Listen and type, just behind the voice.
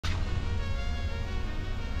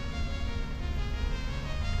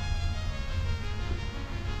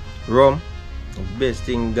rum, best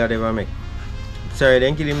thing God ever make. Sorry,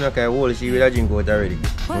 then kill him like a whole she with a drink out already.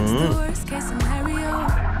 What's the worst case scenario?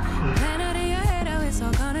 Plan out in your head how it's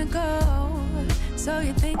all gonna go. So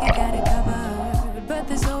you think you got it covered, but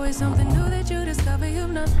there's always something new that you discover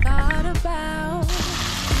you've not thought about.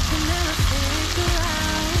 You can never figure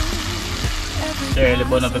out. Sorry, the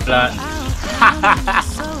bone of the plant.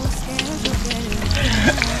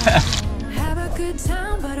 Have a good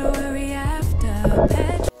time, but worry after.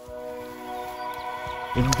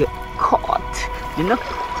 You get caught, you know?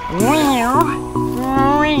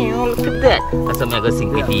 Look at that. That's something I can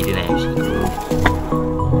sink my feet in actually.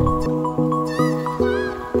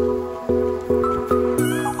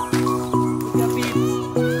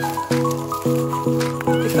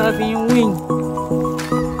 It's having your wing.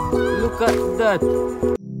 Look at that.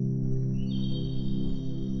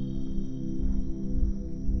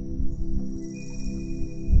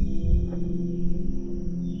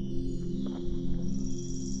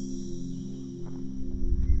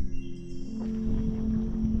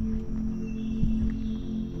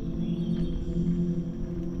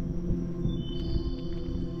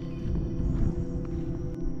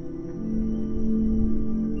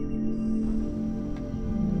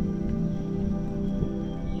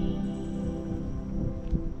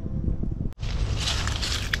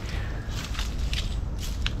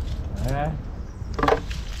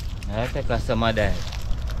 I take a some of that.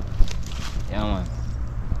 Yeah, man.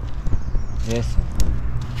 Yes.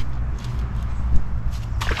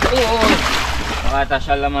 Oh! Ata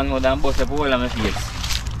shalaman mo dan boss po wala my face.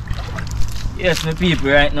 Yes, my people,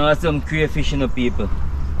 right now some crayfish in the people.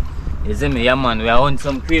 You see me, yeah man, we are on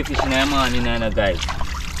some crayfish in the morning guys.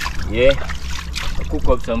 Yeah? I cook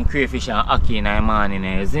up some crayfish and ackee in the morning,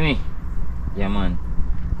 you see me? Yeah man.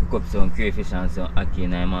 Cook up some crayfish and some ackee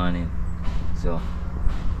in the morning. So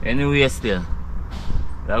anyway, still,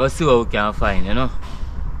 let's see what we can find, you know.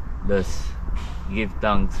 Just give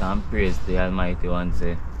thanks and praise to the Almighty One.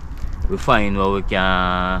 Say we find what we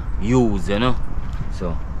can use, you know.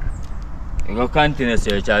 So we go continue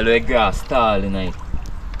search all the grass stall tonight.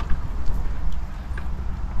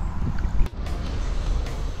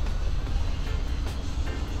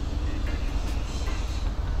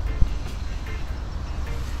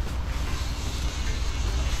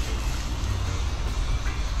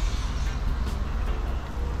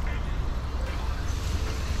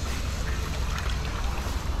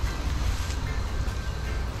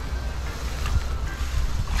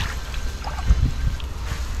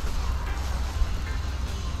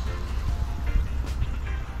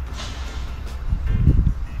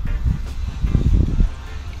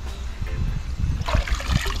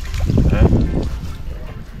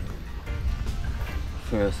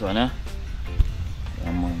 First one, yeah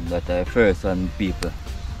man, that the first one, people.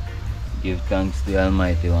 Give thanks to the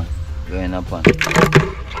Almighty One. Going upon.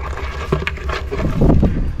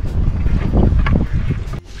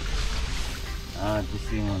 To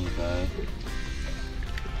see one guy.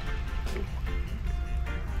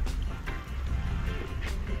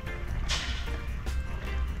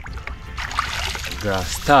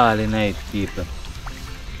 Grass tall in night, people.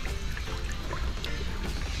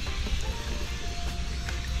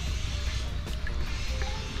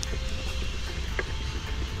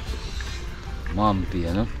 Mumpy,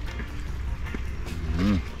 you know?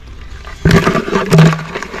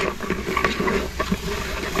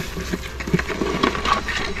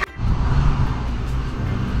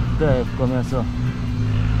 Dive, come here, so.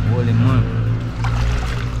 Holy man.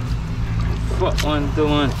 Fuck 1, 2,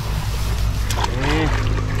 1.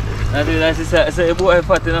 That's a boy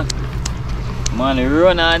fat, you know? Man,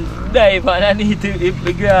 run and dive underneath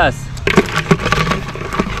the grass.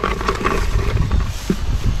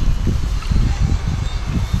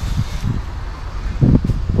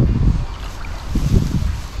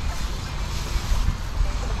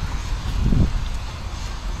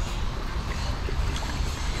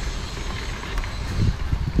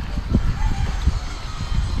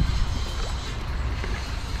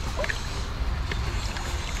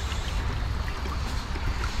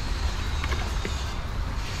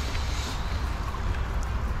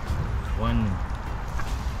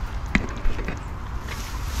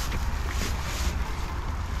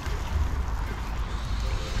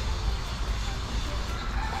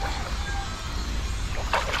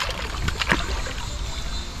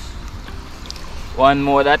 One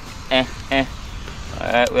more that,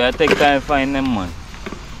 Alright, we'll take time to find them, man.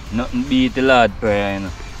 Nothing beat the Lord prayer, you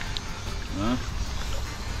know. Huh?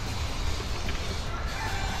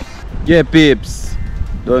 Yeah, peeps.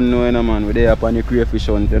 Don't know, you know, man. We're there up on the crayfish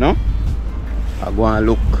hunt, you know. I go and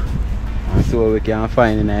look and see what we can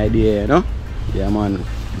find in the idea, you know. Yeah, man.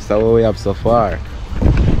 This is what we have so far.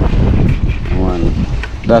 Man,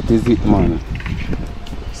 that is it, man.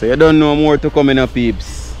 So you don't know more to come in,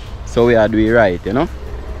 peeps. So we are doing it right, you know?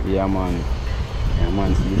 Yeah, man. Yeah,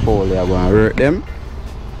 man. So before they are going to hurt them.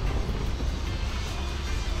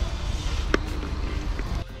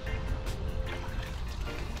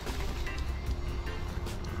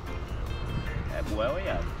 Hey, boy, what you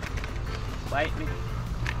have? Bite me.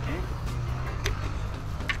 Eh?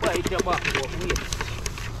 Bite your back, but wait.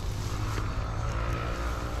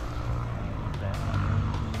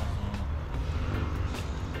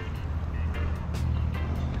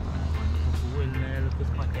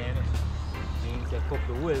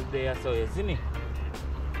 Couple wells there, so you see me.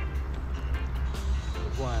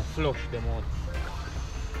 Go and flush them out.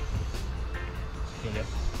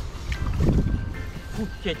 Foot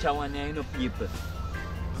catcher one here, you know, people.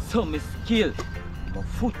 Some skill. But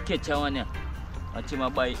foot catcher one here. Watch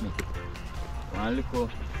him bite me. One little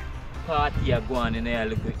party here going in a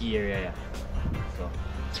little area here. So,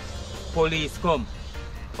 police come.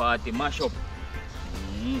 Party mash up.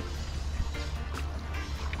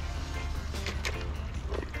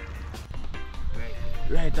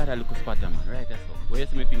 Right at a little spot, man. Right there, so. Where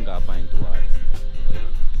is my finger point towards?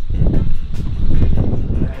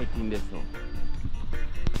 Right in there, so.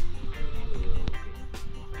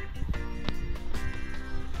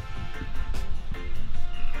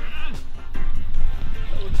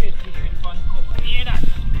 Okay, fish with fun cover. Hear that?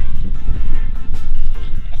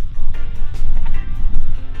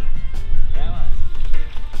 Yeah, man.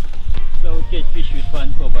 So catch fish with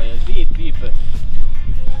fun cover. You see it, people?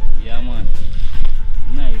 Yeah, man.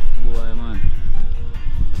 Nice boy, man.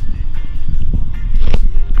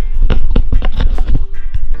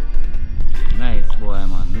 Nice boy,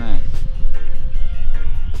 man. Nice.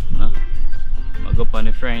 Huh? I'll go up on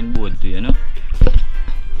the frying board too, you know?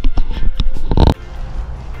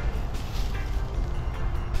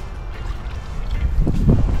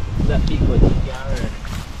 That big one, yeah, alright.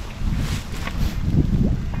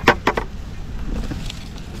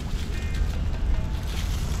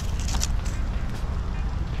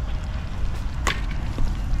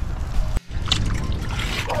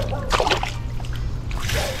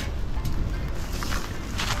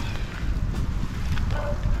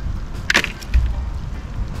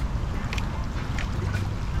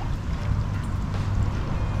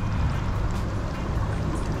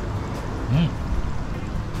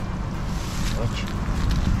 Watch.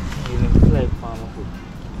 You look like farmer food.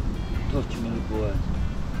 Touch me, boy.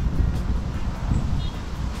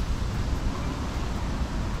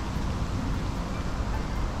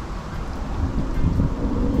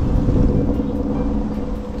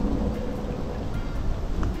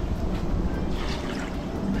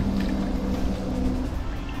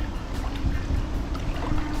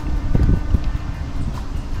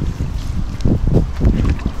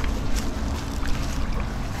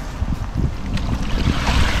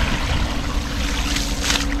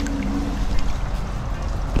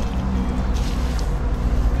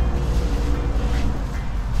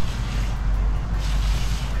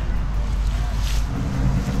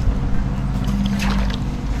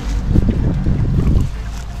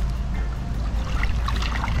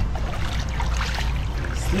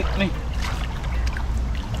 Slip me.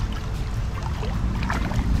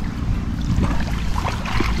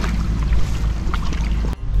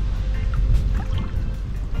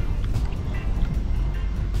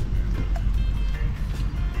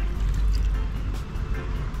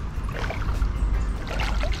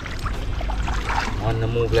 Want to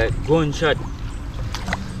move like gunshot.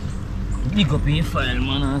 Dig up your file,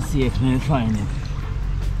 man, and see if I find it.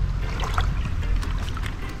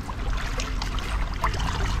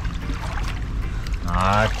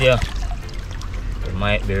 Yeah. It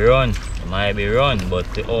might be run, but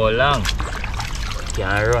for how long?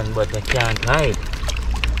 Can't run, but I can't hide.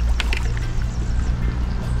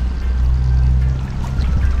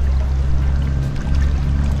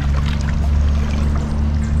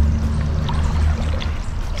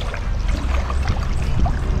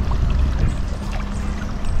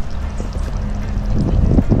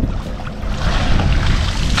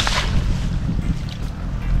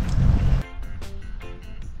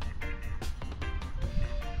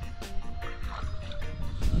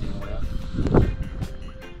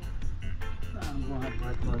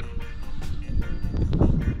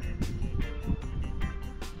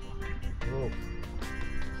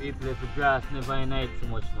 People, if the grass never night so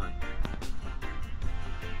much, man.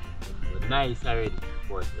 But nice already,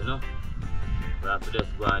 but you know, we have to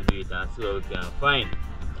just go and do it and see what we can find.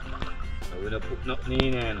 And we don't put nothing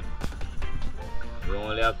in there, we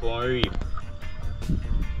only have to reap.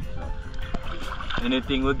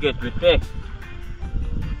 Anything we get, we take.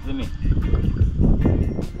 See me?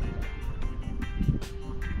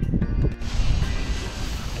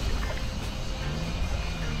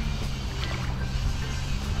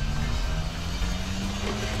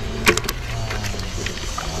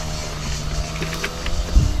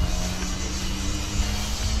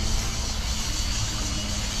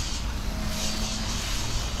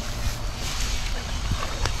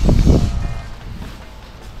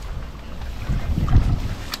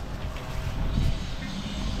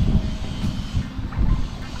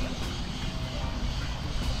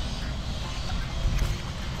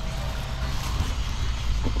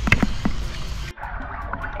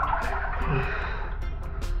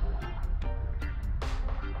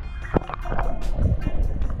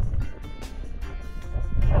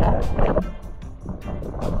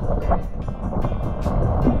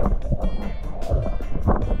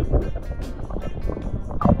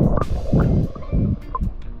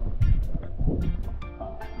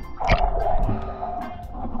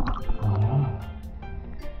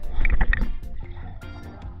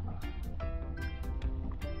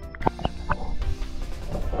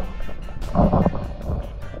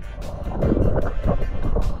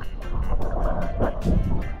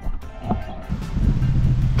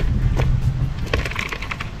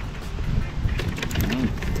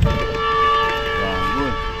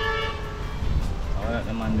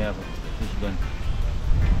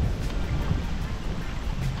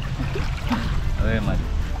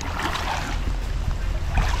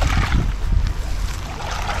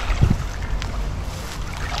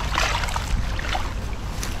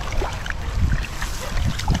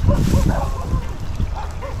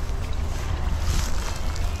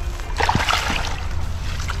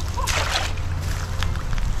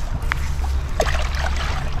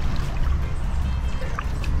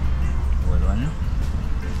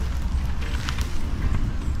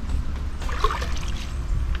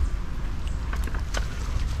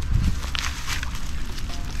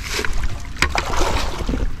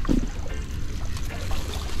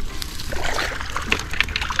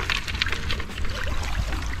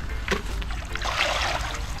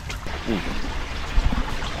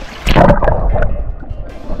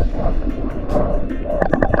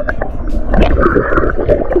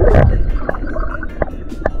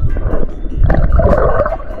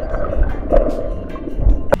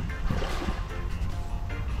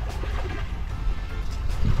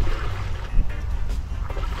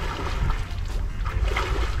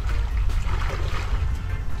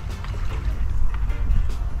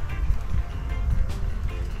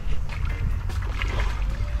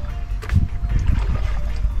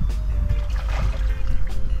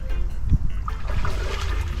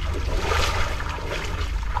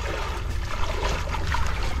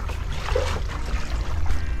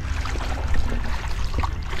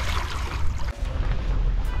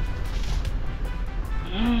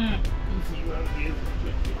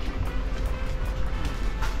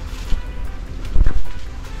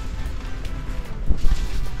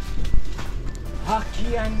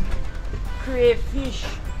 And crayfish.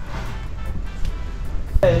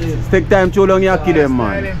 Take time too long, you kill them,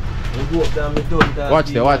 man. Watch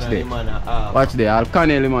there. Watch there. I'll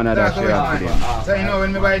canel him on that shit. So you know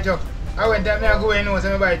when me buy truck, I went there, I go in and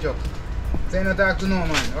say me buy truck. So you don't talk to no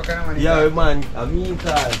man. What kind of money? Yeah, man. I mean,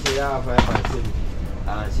 car. Say yeah, 5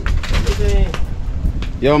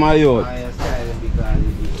 Yo, my youth.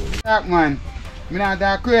 Talk, man. Me not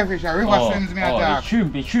talk crayfish, river swims. Me not talk.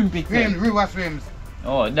 Shrimpy. Swims, river swims.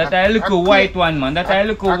 Oh, that I look a white one, man. That I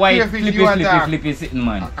look a white flippy sitting,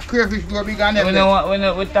 man. A crayfish go big on them.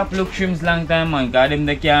 When we tap look shrimps long time, man, cause them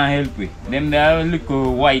they can't help with. Them they look a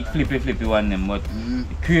white flippy one them, but the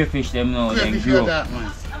crayfish them now they grow.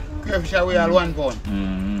 Man. Crayfish are weigh all 1 pound.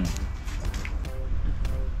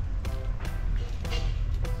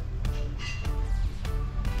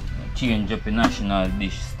 Change up the national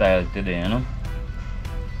dish style today, you know.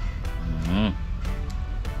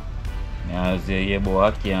 I say yeah,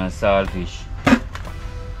 about ackee and saltfish,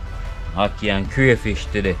 ackee and crayfish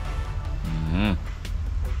today.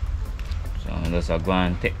 So I'm just go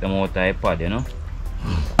and take them out of the pot, you know.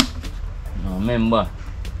 Now remember,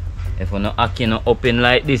 if you no ackee no open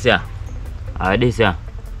like this or this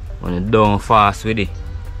when you down fast with it.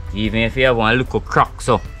 Even if you have one little crack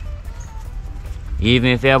so.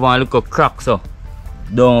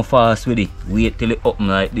 Down fast with it. Wait till it open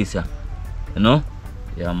like this, you know?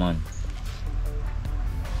 Yeah, man.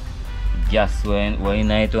 Gas when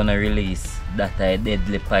it wanna release, that is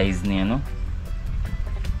deadly poison, you know?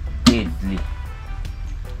 Deadly.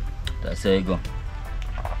 That's how you go.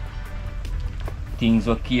 Things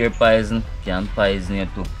that cure poison can poison you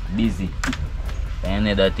too. Busy.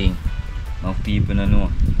 Another thing, enough people don't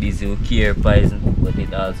know. This will cure poison, but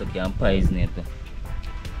it also can poison it.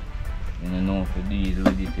 You don't know if you do it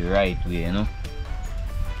with it the right way, you know.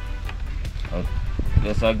 But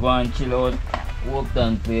just go and chill out, walk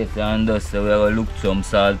down place and just so we go look some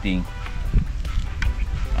salting.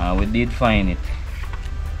 And we did find it.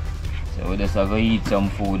 So we just go eat some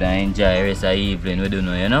food and enjoy the rest of the evening, we don't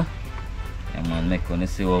know, you know. Yeah man, make you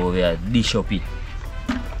see how we are dish up it.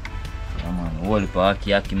 Yeah man, whole for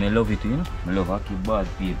hockey, I love it, you know. I love hockey bad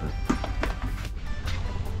people.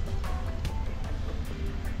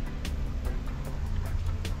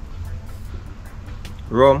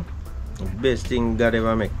 Rum, best thing God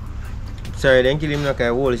ever make. Sorry, then kill him like a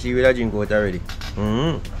whole she will a drink out already.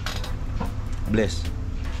 Bless.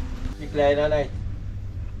 Pick light at night.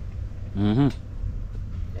 Yeah,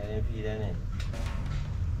 then feed at night.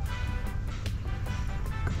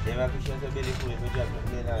 They have fish as a belly full if you drop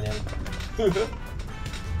them down there. Go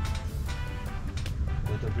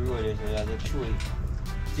to the road, so you have to chew it.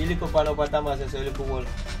 See, look up and up at Thomas, so you look whole.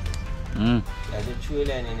 You have to chew it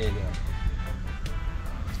line in there.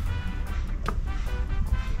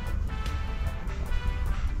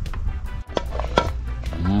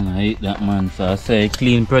 I eat that man, so I say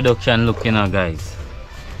clean production looking now guys.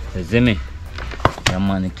 You see me? Yeah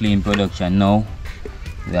man, clean production now.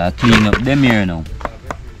 We are clean up them here now.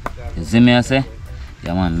 You see me I say?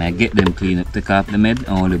 Yeah man, I get them clean up, take off the head and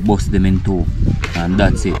only bust them in two. And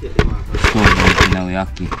that's it. Store them in our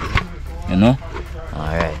hockey. You know?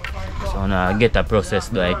 Alright. So now I get a process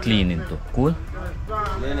that I clean into. Cool?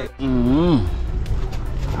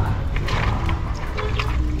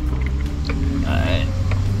 Alright.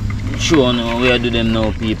 Sure now we do them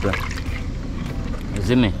now people. You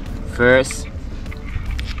see me? First,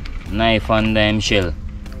 knife on them shell.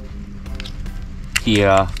 Tear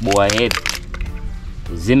off boy head.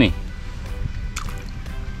 You see me?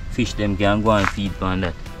 Fish them can go and feed on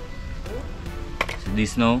that. So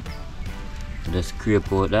this now, just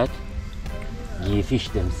scrape out that. Give fish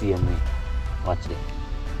them same way. Watch it.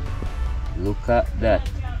 Look at that.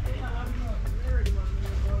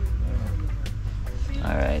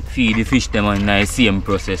 Alright, feed the fish them on nice same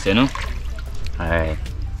process, you know. Alright.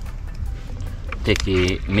 Take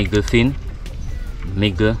a miggle fin,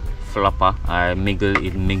 miggle flopper, or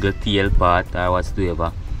miggle tail part, or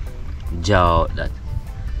whatsoever. Jaw out that.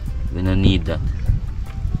 We don't need that.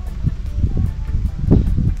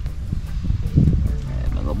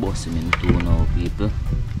 I'm gonna bust him in two now, people.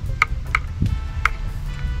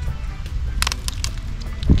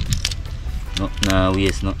 Not now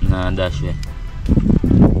waste, not now dash way.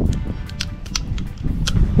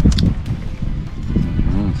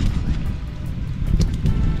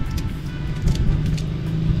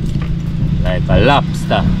 Like a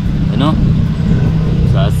lobster, you know.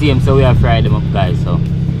 So same, so we have fried them up guys. So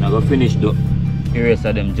I'm gonna finish the rest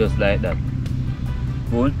of them just like that.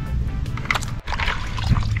 Cool.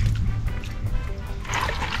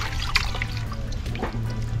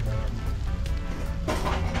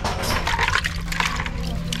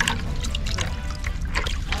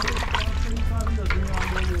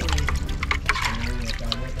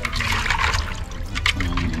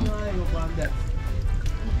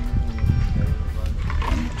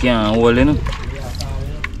 Can't hold it, no?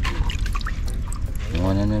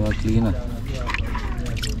 One and never clean up.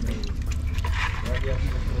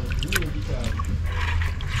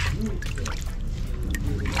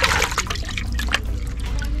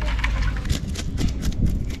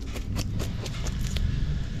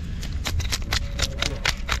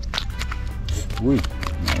 Ui,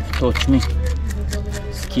 knife touch me.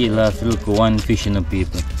 Scale off, look, one fish in the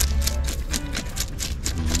people.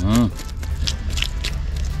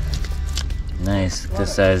 Nice,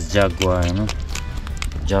 this size jaguar, you know.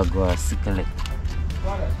 Jaguar sickle.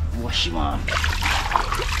 Wash him on.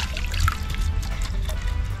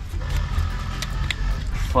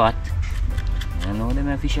 Fat. You know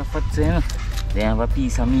them fish are fat, so, you know. They have a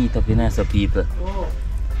piece of meat up in there, so people.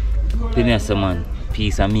 Pinessa man.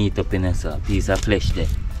 Piece of meat up in there, piece of flesh there.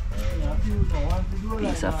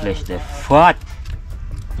 Piece of flesh there. Fat!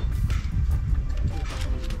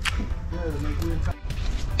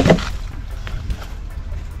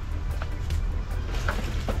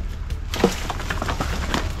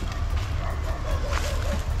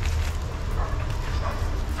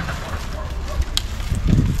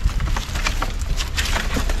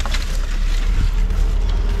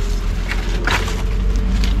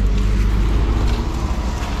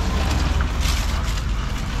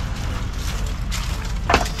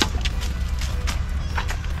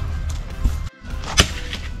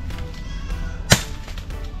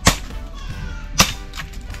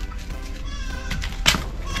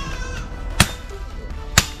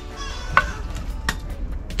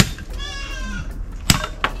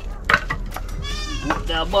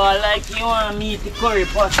 ball like you want me to curry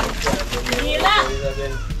pot. Mila!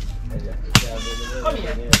 Come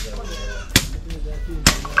here.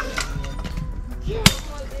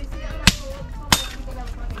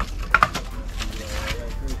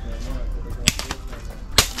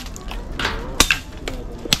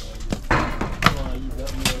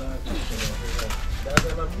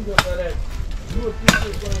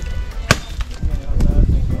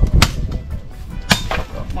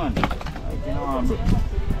 Come on.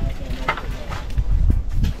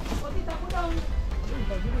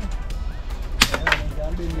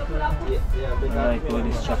 I like all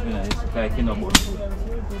this chopping, it's like you know, it's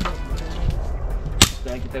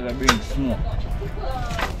like it's gonna bring smoke.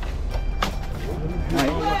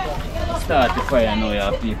 Right. Start the fire now,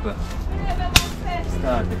 y'all people.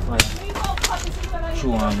 Start the fire.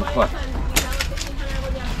 Chew on the pot.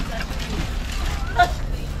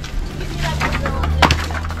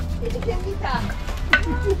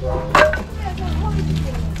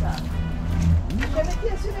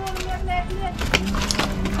 Get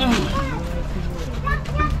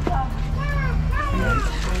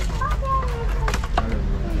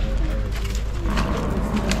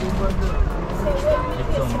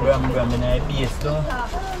some ram in the base though.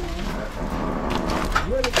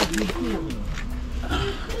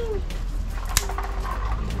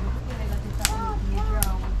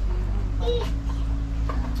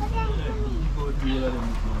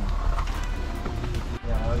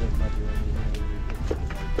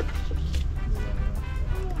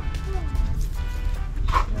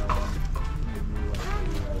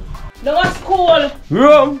 Long school.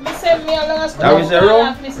 Rum! Me send me a long school. That was a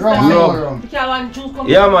rum? Rum.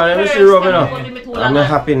 Yeah man, let me see rum you know. I'm not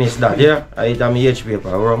happiness that, yeah. I eat a H paper,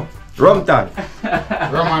 rum. Rum tan.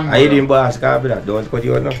 Rum I eat in bars, can't be that. Don't cut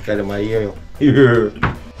you out now, tell them I hear you.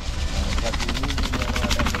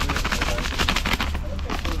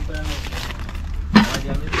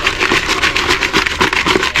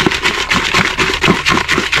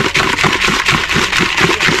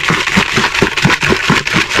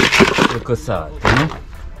 Salt, you know?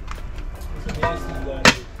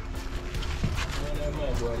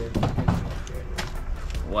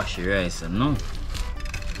 Wash your rice, no?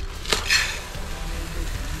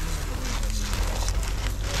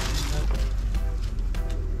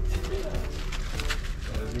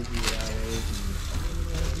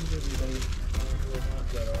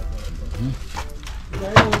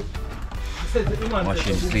 Wash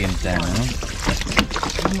it same time, no?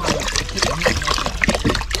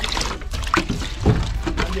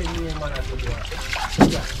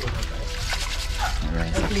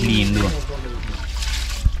 Alright, so clean though.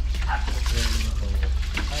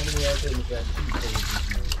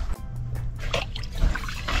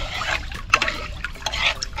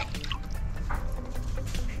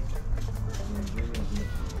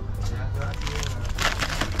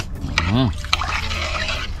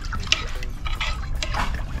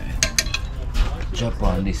 Chop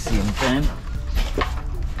on the same time.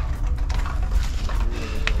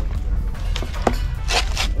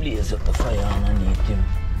 Blaze up the fire underneath him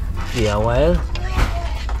for a while.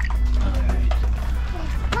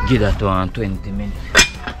 Alright. Give that one 20 minutes.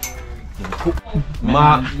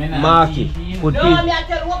 Marky, put No, it. me I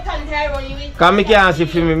tell what can I run you with? Come me can't see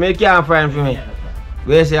for me, me can't find for me.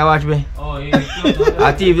 Where say I watch me? Oh, yeah.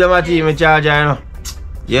 I thief them a thief me charger, you know.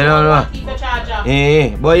 You don't know. Keep the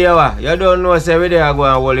charger. But you what? You don't know say we there go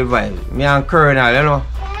and hold the vibe. Me and Colonel, you know.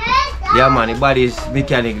 Yeah man, the body's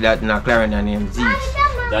mechanic that in a Clarendon named Zeus.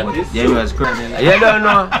 That is? Yeah, he was Colonel. You don't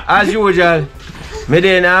know, as usual. Me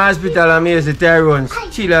there in the hospital and me use the Tyrone.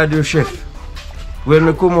 Chilla do shift. When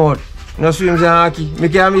me come out, no swims and hockey. Me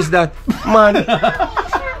can't miss that. Man.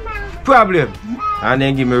 Problem. And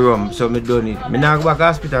then give me rum, so me done it. Me not go back to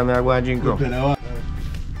hospital, me I go and drink rum. You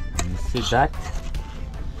see that?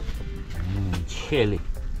 Chili.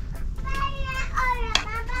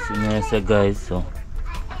 See nice guys, so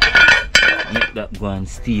make that go and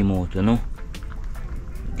steam out, you know.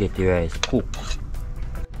 Get the rice cooked.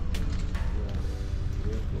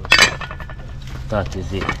 That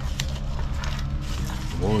is it.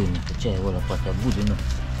 Oh, you need to try what a pot of good, you know.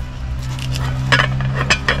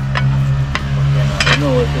 No,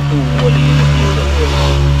 it's a too holy in the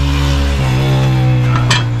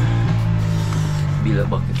build a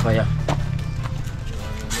bucket fire.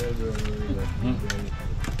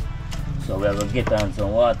 So we are going to get on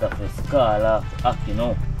some water for scald off you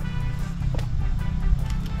know.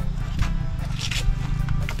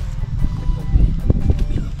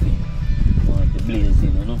 Want to blaze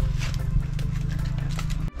in, you know.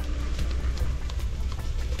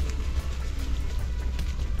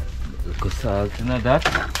 Little salt in that.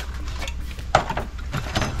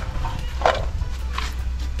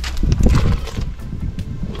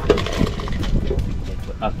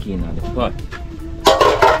 ackee in the pot.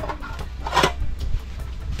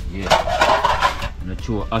 Yeah. Now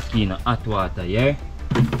throw ackee in hot water, yeah?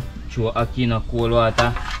 Throw ackee in cold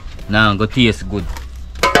water. Now go taste good.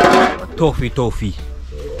 Toffee.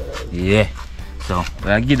 Yeah. So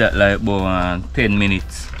I give that like about 10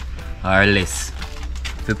 minutes or less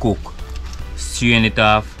to cook. Strain it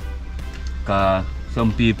off. Cause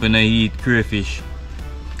some people don't eat crayfish.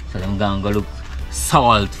 So them gonna go look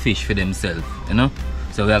salt fish for themselves, you know?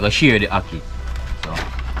 So we are gonna share the ackee. So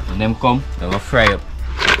when them come, they will fry up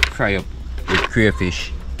with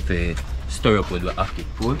crayfish to stir up with the ackee.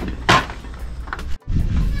 Cool?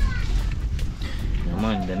 Yeah,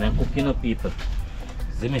 man, then I'm cooking up people.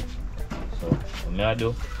 See me? So what I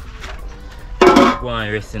do, go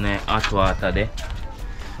and rest in the hot water there.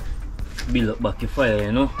 Build up back the fire,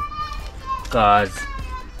 you know? Cause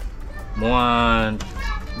I want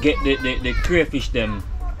get the crayfish them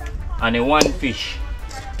and the one fish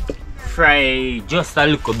fry just a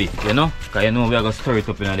little bit, you know? Cause you know we are gonna stir it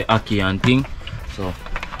up in the ackee and thing. So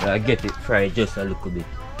I get it fried just a little bit.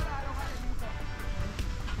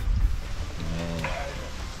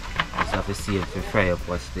 Just have to see if we fry up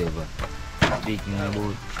whatever. Speaking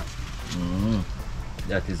about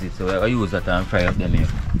that is it. So I use that and fry up them here.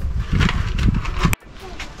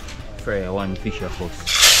 Fry one fish of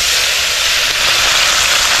course.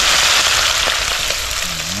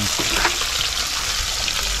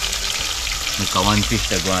 Make a one fish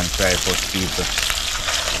to go and fry for people.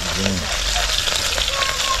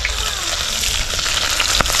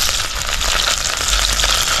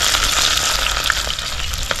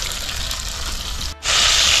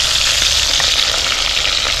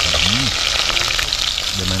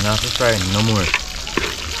 They might not be frying no more.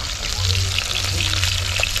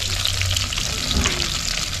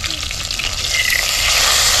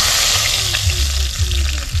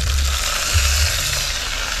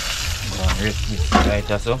 Rest this right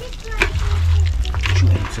so. Chew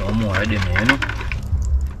some more of them, you know.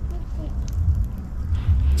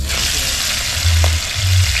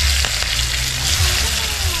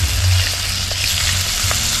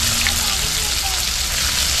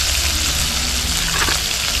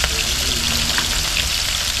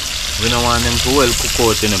 We don't want them to well cook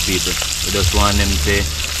out, you know, people. We just want them to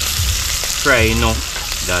fry, you know,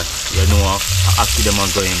 that you know after them are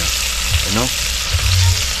going, you know.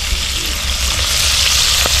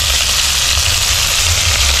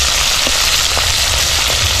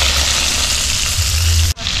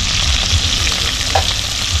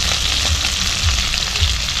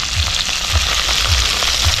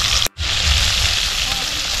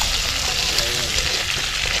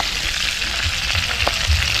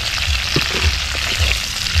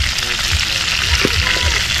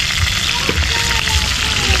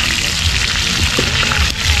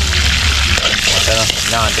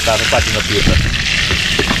 Now kita akan patting up here.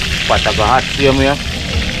 Pat agak hot siya mo yan.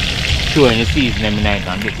 Sure yung season namin na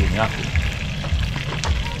ito. Ang bitin nga.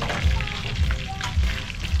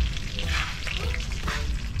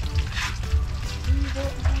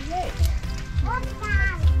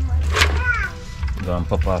 Gawang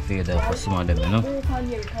papafia daw for some of them, you know.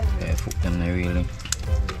 Kaya cook them na really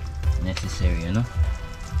necessary, you know.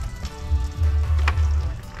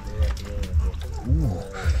 Ooh.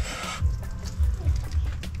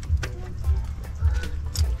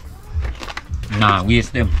 Nah, waste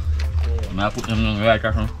them. I put them in the right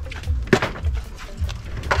direction.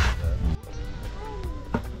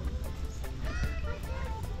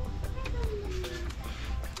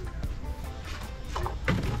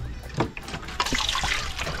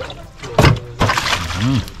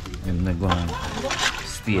 I'm gonna go and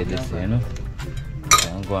stay this, you know.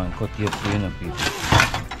 I'm going to cut you up, you know, people.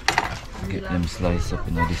 Get them sliced up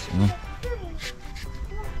in this, you know.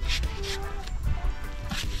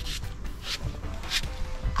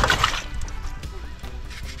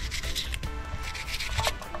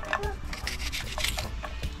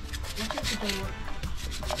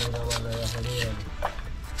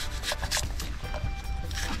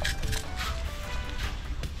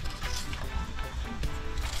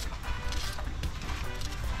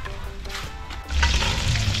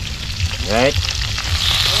 Right?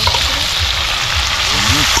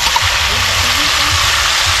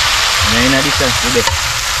 Ngayon na distance ulit.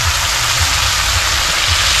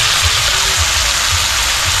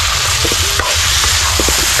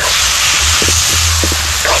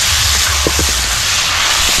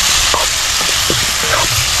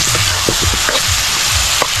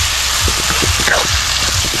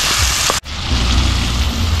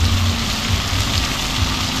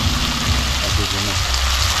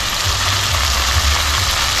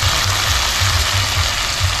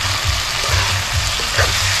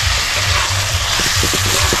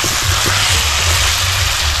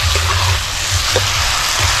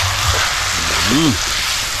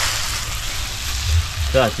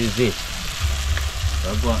 That is it.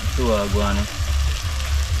 I go on.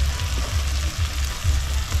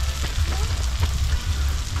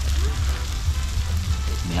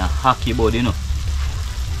 Me a hacky body, you know.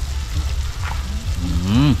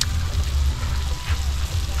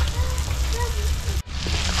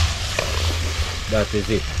 That is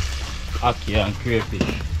it. Ackee and crayfish.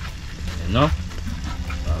 You know?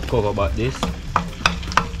 I'll cover back this.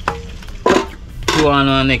 Two on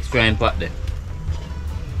our next frying pot there.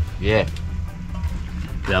 Yeah.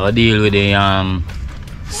 We have a deal with the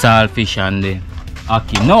saltfish and the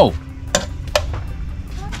ackee now.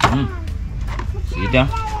 See there?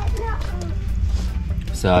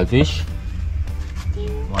 Saltfish.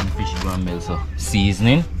 One fish gramble, so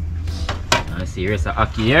seasoning. And see the rest of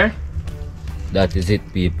ackee here. That is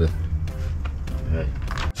it, people. Right.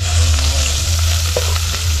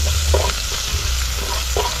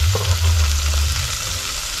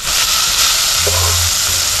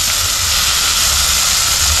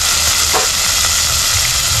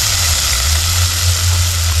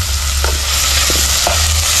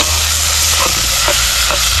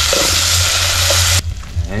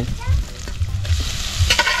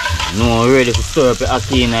 Now we're ready to stir up the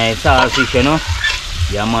ackee in the saltfish, you know.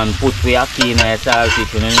 Yeah man, put the ackee in the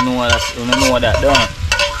saltfish, you know that don't you?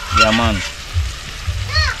 Yeah man.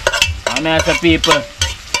 And I say people,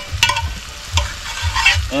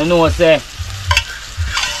 you know say,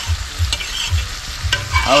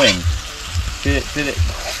 when?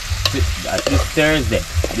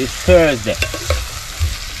 This Thursday.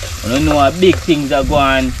 You know big things are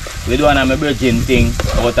going. We do a virgin thing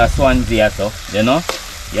out of Swansea, so, you know.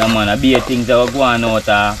 Yeah man, a big things that are going out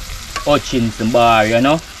of Hutchinson bar, you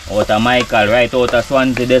know. Out of Michael, right out of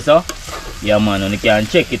Swansea there, so. Yeah man, and you can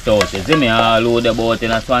check it out. You see me all load about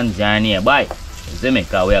in a Swansea and nearby. You see me,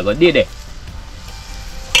 because we are going to do it.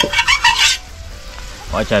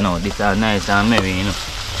 Watch out now, this is nice and merry, you know.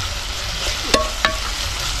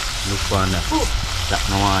 Look on that. That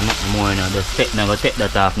no one nothing more, you know. Just take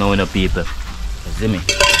that off now, you know, people. You see me?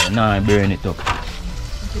 Now I burn it up.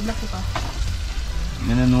 I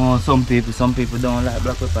don't know, some people don't like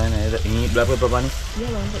black pepper. You eat black pepper, Bunny? Yeah,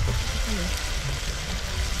 man, black pepper.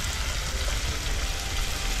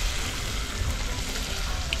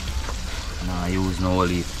 Nah, I use no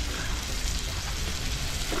olive.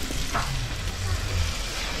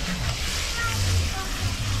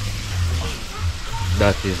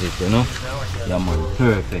 That is it, you know? Yeah man,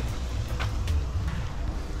 perfect.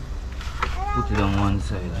 Put it on one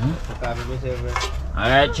side, huh?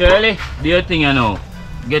 Alright, Shirley, do your thing, you know.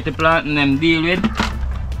 Get the plant and them deal with.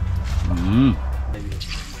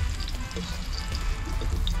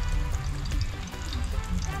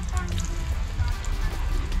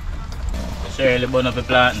 Shirley burn up the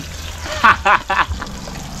plant.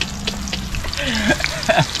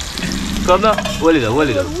 Come now, hold it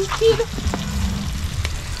up.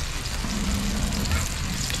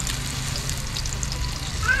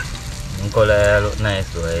 The color look nice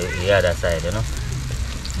though, the other side, you know.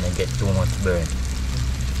 Don't get too much burn.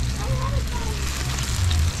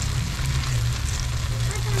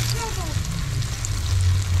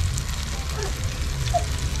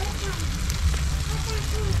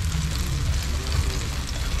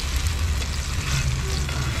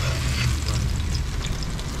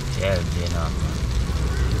 Yeah, you know.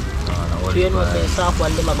 You know, say soft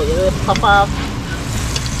one, but you pop off.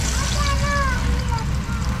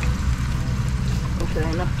 Okay,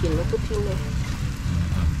 napkin, put in there.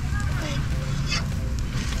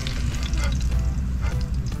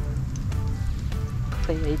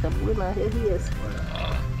 Kaya itablo na yes.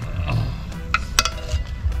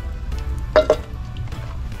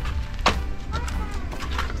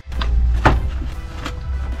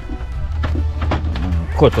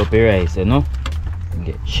 Cut up the rice, you know.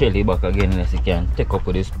 Get Shelly back again unless you can take up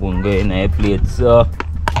with the spoon, go in a plate, so.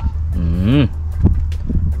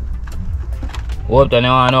 Hope you don't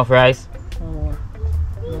want enough rice?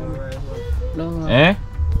 No. Eh?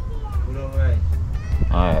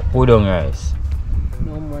 Alright, put on rice.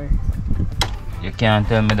 No more. You can't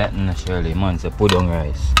tell me that naturally, man. Say put on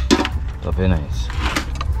rice. That'll be nice.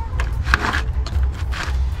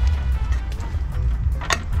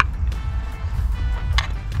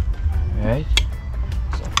 Right?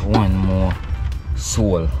 So one more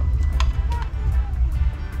sole.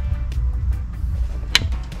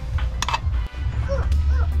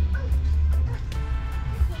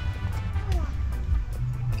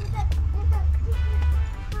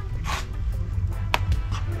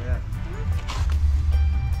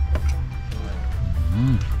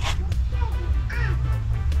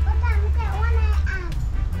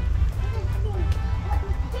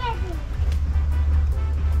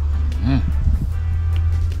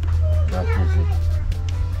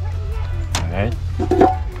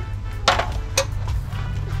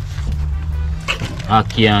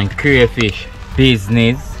 Aki and crayfish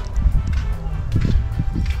business.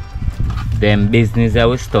 Them business that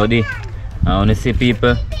we study. I wanna see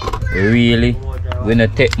people really we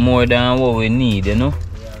not take more than what we need, you know.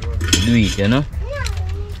 Do it, you know.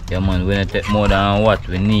 Yeah man, we not take more than what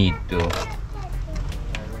we need to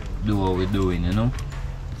do what we're doing, you know.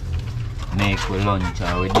 Make we lunch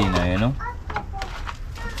or we dinner, you know.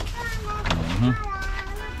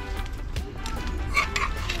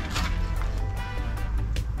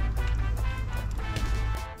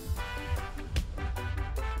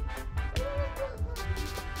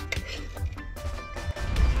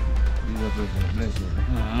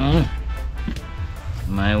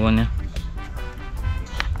 My one, yeah.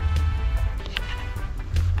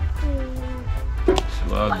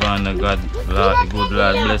 God, Lord, good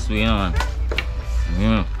Lord bless we, you know,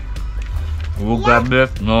 man. Who got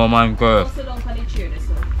blessed, no man curse.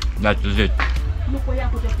 That is it.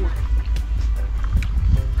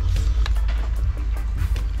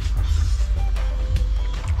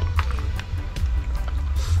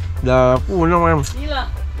 The food, no man.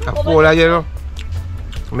 The food again, no.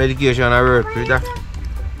 Medication I work with that.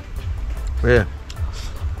 Yeah.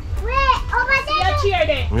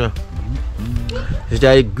 Yeah. It's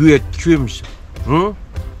like great trims.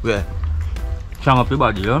 Yeah. Strong up your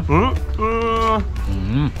body, yeah?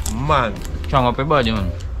 Man. Strong up your body,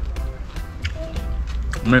 man.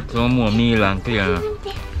 Make some more meal and clear.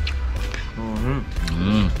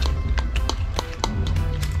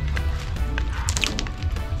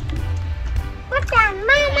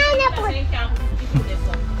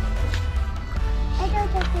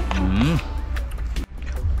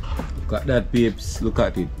 Look at that, peeps. Look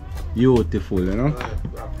at it. Beautiful, you know.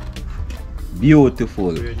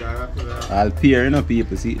 Beautiful. I'll pear, you know,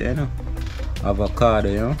 people. See it there, you know. Avocado,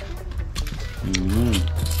 you know.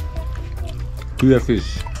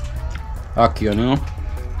 Crayfish. Aki, you know.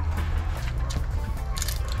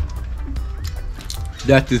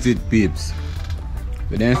 That is it, peeps.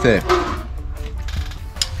 But then say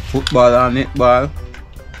football and netball.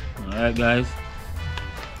 Alright, guys.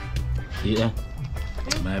 See that?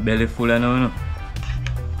 My belly full now, you know.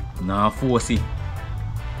 Now force it.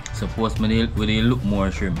 Suppose me they look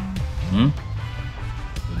more shrimp.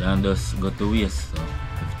 Then just go to waste. So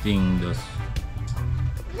everything just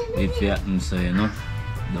if you happen, so you know,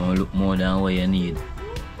 don't look more than what you need.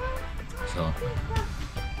 So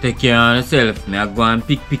take care of yourself. Me I go and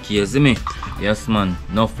pick you, see me? Yes man.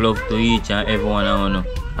 Enough love to each and everyone I know.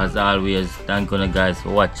 As always, thank you guys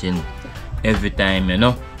for watching every time, you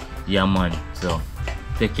know. Yeah man. So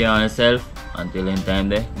take care of yourself. Until in time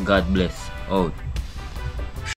there, God bless. Out.